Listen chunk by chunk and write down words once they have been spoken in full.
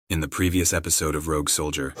In the previous episode of Rogue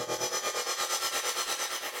Soldier,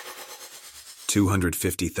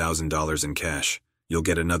 $250,000 in cash. You'll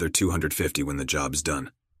get another $250 when the job's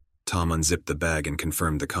done. Tom unzipped the bag and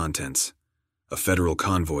confirmed the contents. A federal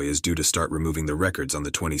convoy is due to start removing the records on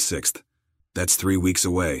the 26th. That's 3 weeks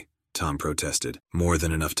away, Tom protested. More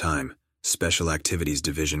than enough time. Special Activities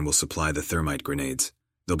Division will supply the thermite grenades.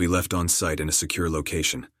 They'll be left on site in a secure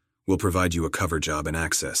location. We'll provide you a cover job and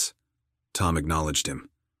access. Tom acknowledged him.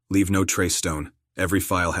 Leave no trace, Stone. Every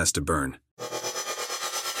file has to burn.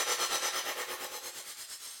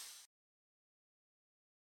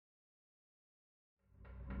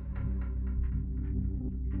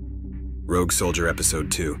 Rogue Soldier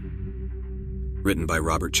Episode 2. Written by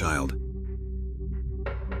Robert Child.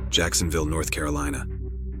 Jacksonville, North Carolina.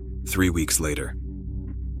 3 weeks later.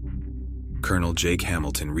 Colonel Jake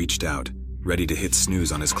Hamilton reached out, ready to hit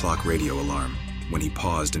snooze on his clock radio alarm, when he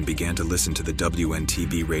paused and began to listen to the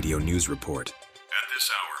WNTB radio news report. At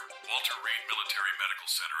this hour, Walter Reed Military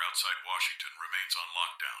Medical Center outside Washington remains on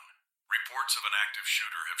lockdown. Reports of an active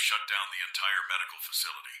shooter have shut down the entire medical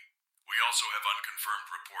facility. We also have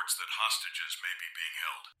unconfirmed reports that hostages may be being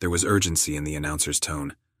held. There was urgency in the announcer's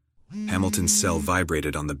tone. Hamilton's cell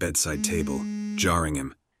vibrated on the bedside table, jarring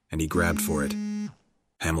him, and he grabbed for it.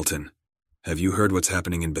 Hamilton, have you heard what's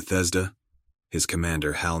happening in Bethesda? His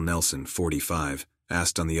commander, Hal Nelson, 45,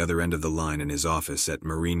 asked on the other end of the line in his office at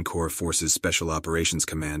Marine Corps Forces Special Operations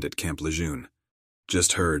Command at Camp Lejeune.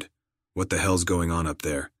 Just heard. What the hell's going on up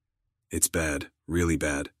there? It's bad, really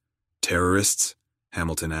bad. Terrorists?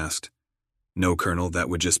 Hamilton asked. No, Colonel, that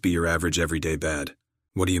would just be your average everyday bad.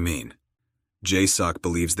 What do you mean? JSOC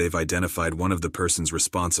believes they've identified one of the persons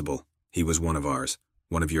responsible. He was one of ours,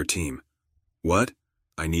 one of your team. What?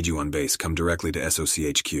 I need you on base. Come directly to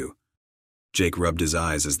SOCHQ. Jake rubbed his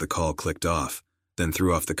eyes as the call clicked off, then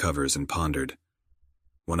threw off the covers and pondered.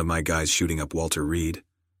 One of my guys shooting up Walter Reed?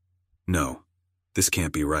 No, this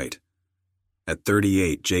can't be right. At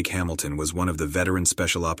 38, Jake Hamilton was one of the veteran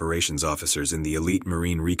special operations officers in the elite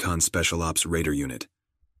Marine Recon Special Ops Raider Unit.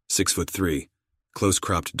 6'3",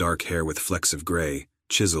 close-cropped dark hair with flecks of gray,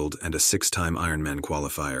 chiseled, and a 6-time Ironman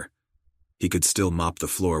qualifier. He could still mop the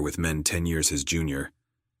floor with men 10 years his junior.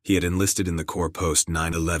 He had enlisted in the Corps post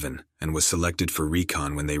 9/11 and was selected for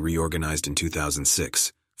recon when they reorganized in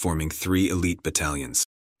 2006, forming 3 elite battalions.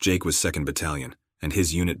 Jake was 2nd Battalion, and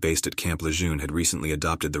his unit based at Camp Lejeune had recently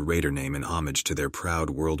adopted the Raider name in homage to their proud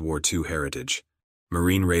World War II heritage.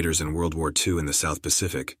 Marine Raiders in World War II in the South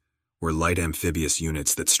Pacific were light amphibious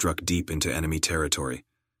units that struck deep into enemy territory,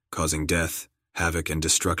 causing death, havoc, and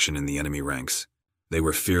destruction in the enemy ranks. They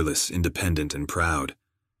were fearless, independent, and proud.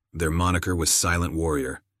 Their moniker was Silent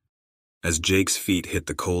Warrior. As Jake's feet hit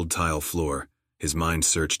the cold tile floor, his mind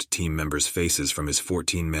searched team members' faces from his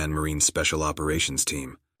 14-man Marine Special Operations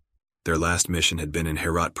team. Their last mission had been in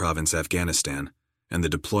Herat Province, Afghanistan, and the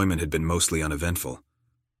deployment had been mostly uneventful.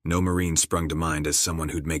 No Marine sprung to mind as someone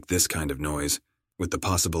who'd make this kind of noise, with the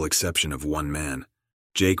possible exception of one man.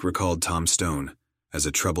 Jake recalled Tom Stone as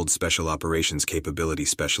a troubled Special Operations Capability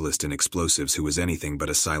Specialist in explosives who was anything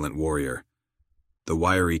but a silent warrior. The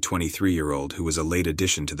wiry 23-year-old, who was a late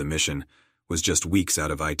addition to the mission, was just weeks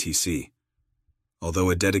out of ITC.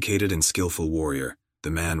 Although a dedicated and skillful warrior,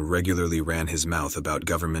 the man regularly ran his mouth about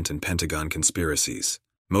government and Pentagon conspiracies.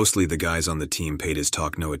 Mostly the guys on the team paid his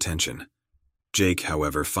talk no attention. Jake,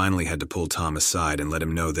 however, finally had to pull Tom aside and let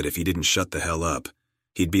him know that if he didn't shut the hell up,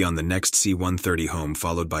 he'd be on the next C-130 home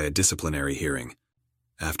followed by a disciplinary hearing.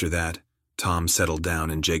 After that, Tom settled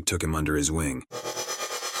down and Jake took him under his wing.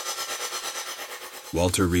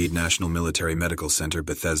 Walter Reed National Military Medical Center,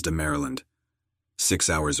 Bethesda, Maryland. 6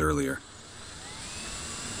 hours earlier.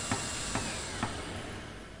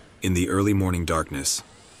 In the early morning darkness,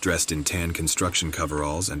 dressed in tan construction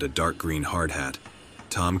coveralls and a dark green hard hat,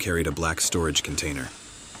 Tom carried a black storage container.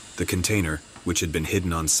 The container, which had been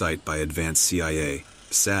hidden on site by advanced CIA,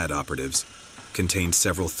 SAD operatives, contained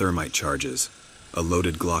several thermite charges, a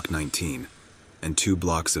loaded Glock 19, and 2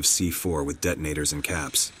 blocks of C4 with detonators and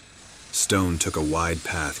caps. Stone took a wide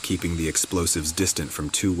path, keeping the explosives distant from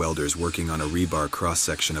 2 welders working on a rebar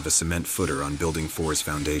cross-section of a cement footer on Building 4's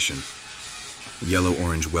foundation.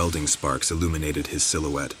 Yellow-orange welding sparks illuminated his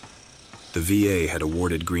silhouette. The VA had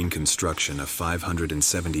awarded Green Construction a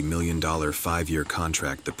 $570 million 5-year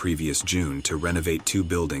contract the previous June to renovate 2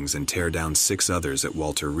 buildings and tear down 6 others at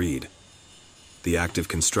Walter Reed. The active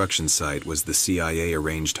construction site was the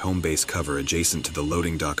CIA-arranged home base cover adjacent to the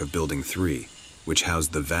loading dock of Building 3, which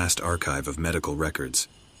housed the vast archive of medical records.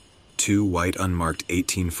 2 white unmarked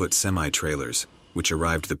 18-foot semi-trailers, which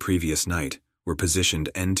arrived the previous night, were positioned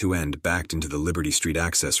end-to-end backed into the Liberty Street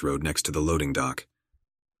access road next to the loading dock.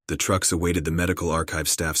 The trucks awaited the medical archive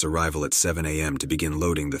staff's arrival at 7 a.m. to begin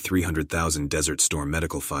loading the 300,000 Desert Storm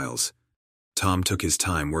medical files. Tom took his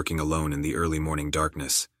time working alone in the early morning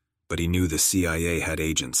darkness, but he knew the CIA had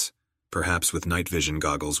agents, perhaps with night vision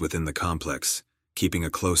goggles within the complex, keeping a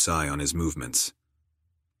close eye on his movements.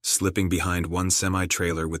 Slipping behind one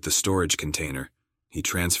semi-trailer with the storage container, he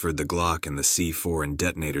transferred the Glock and the C4 and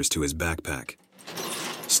detonators to his backpack.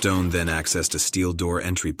 Stone then accessed a steel door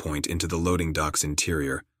entry point into the loading dock's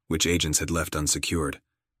interior, which agents had left unsecured.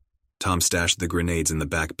 Tom stashed the grenades in the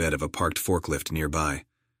back bed of a parked forklift nearby.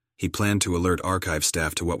 He planned to alert archive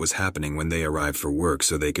staff to what was happening when they arrived for work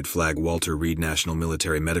so they could flag Walter Reed National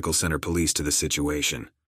Military Medical Center police to the situation.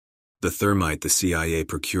 The thermite the CIA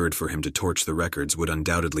procured for him to torch the records would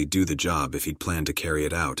undoubtedly do the job if he'd planned to carry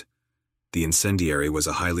it out. The incendiary was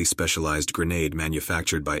a highly specialized grenade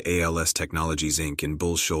manufactured by ALS Technologies Inc. in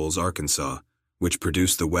Bull Shoals, Arkansas, which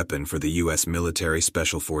produced the weapon for the U.S. military,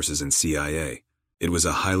 special forces, and CIA. It was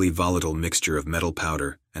a highly volatile mixture of metal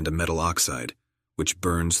powder and a metal oxide, which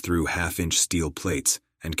burns through half-inch steel plates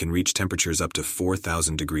and can reach temperatures up to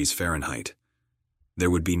 4,000 degrees Fahrenheit. There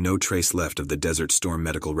would be no trace left of the Desert Storm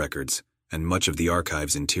medical records and much of the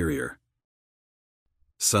archive's interior.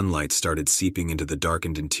 Sunlight started seeping into the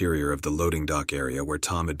darkened interior of the loading dock area where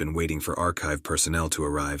Tom had been waiting for archive personnel to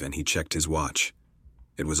arrive, and he checked his watch.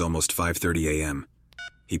 It was almost 5:30 a.m.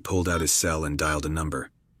 He pulled out his cell and dialed a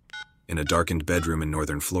number. In a darkened bedroom in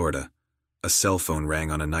northern Florida, a cell phone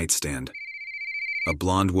rang on a nightstand. A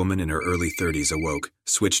blonde woman in her early 30s awoke,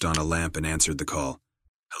 switched on a lamp, and answered the call.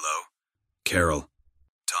 "Hello? Carol."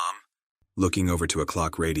 "Tom?" Looking over to a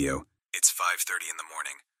clock radio. "It's 5:30 in the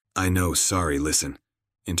morning." "I know, sorry, listen."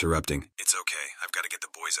 Interrupting. "It's okay, I've got to get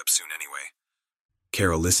the boys up soon anyway."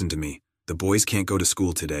 "Carol, listen to me. The boys can't go to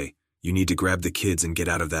school today. You need to grab the kids and get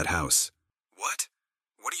out of that house." "What?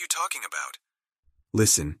 What are you talking about?"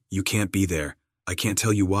 "Listen, you can't be there. I can't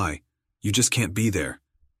tell you why. You just can't be there."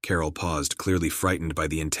 Carol paused, clearly frightened by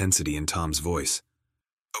the intensity in Tom's voice.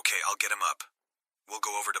 "Okay, I'll get him up. We'll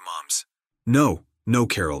go over to Mom's." No,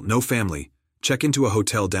 Carol, no family. Check into a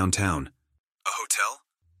hotel downtown." "A hotel?"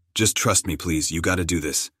 "Just trust me, please. You gotta do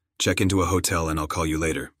this. Check into a hotel and I'll call you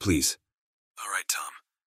later, please." "All right, Tom."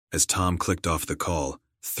 As Tom clicked off the call,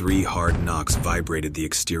 3 hard knocks vibrated the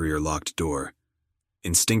exterior locked door.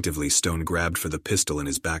 Instinctively, Stone grabbed for the pistol in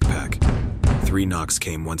his backpack. 3 knocks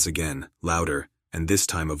came once again, louder, and this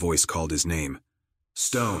time a voice called his name.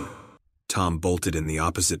 "Stone." Tom bolted in the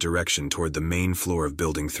opposite direction toward the main floor of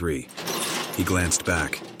Building 3. He glanced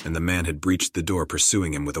back, and the man had breached the door,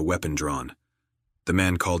 pursuing him with a weapon drawn. The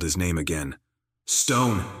man called his name again.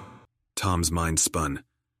 "Stone!" Tom's mind spun,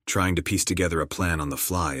 trying to piece together a plan on the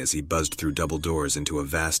fly as he buzzed through double doors into a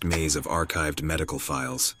vast maze of archived medical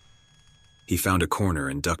files. He found a corner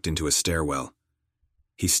and ducked into a stairwell.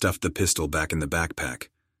 He stuffed the pistol back in the backpack,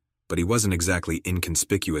 but he wasn't exactly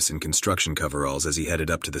inconspicuous in construction coveralls as he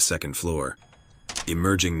headed up to the second floor.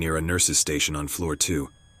 Emerging near a nurse's station on floor 2,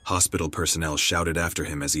 hospital personnel shouted after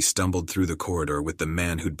him as he stumbled through the corridor with the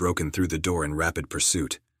man who'd broken through the door in rapid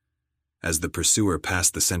pursuit. As the pursuer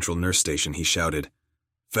passed the central nurse station, he shouted,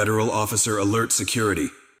 "Federal officer alert security,"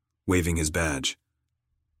 waving his badge.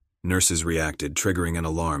 Nurses reacted, triggering an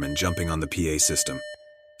alarm and jumping on the PA system.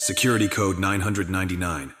 "Security code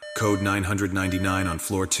 999. Code 999 on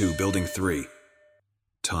floor 2, building 3.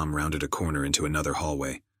 Tom rounded a corner into another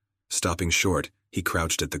hallway. Stopping short, he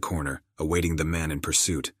crouched at the corner, awaiting the man in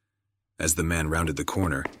pursuit. As the man rounded the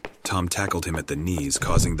corner, Tom tackled him at the knees,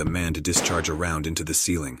 causing the man to discharge a round into the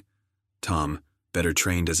ceiling. Tom, better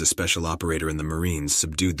trained as a special operator in the Marines,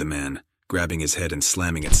 subdued the man, grabbing his head and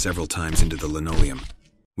slamming it several times into the linoleum.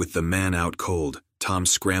 With the man out cold, Tom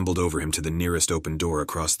scrambled over him to the nearest open door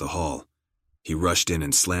across the hall. He rushed in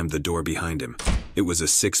and slammed the door behind him. It was a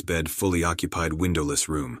 6-bed, fully occupied windowless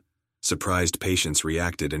room. Surprised patients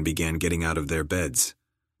reacted and began getting out of their beds.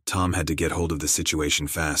 Tom had to get hold of the situation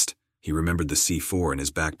fast. He remembered the C4 in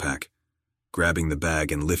his backpack. Grabbing the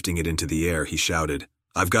bag and lifting it into the air, he shouted,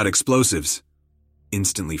 "I've got explosives!"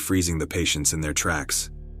 instantly freezing the patients in their tracks.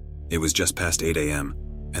 It was just past 8 a.m.,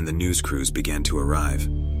 and the news crews began to arrive.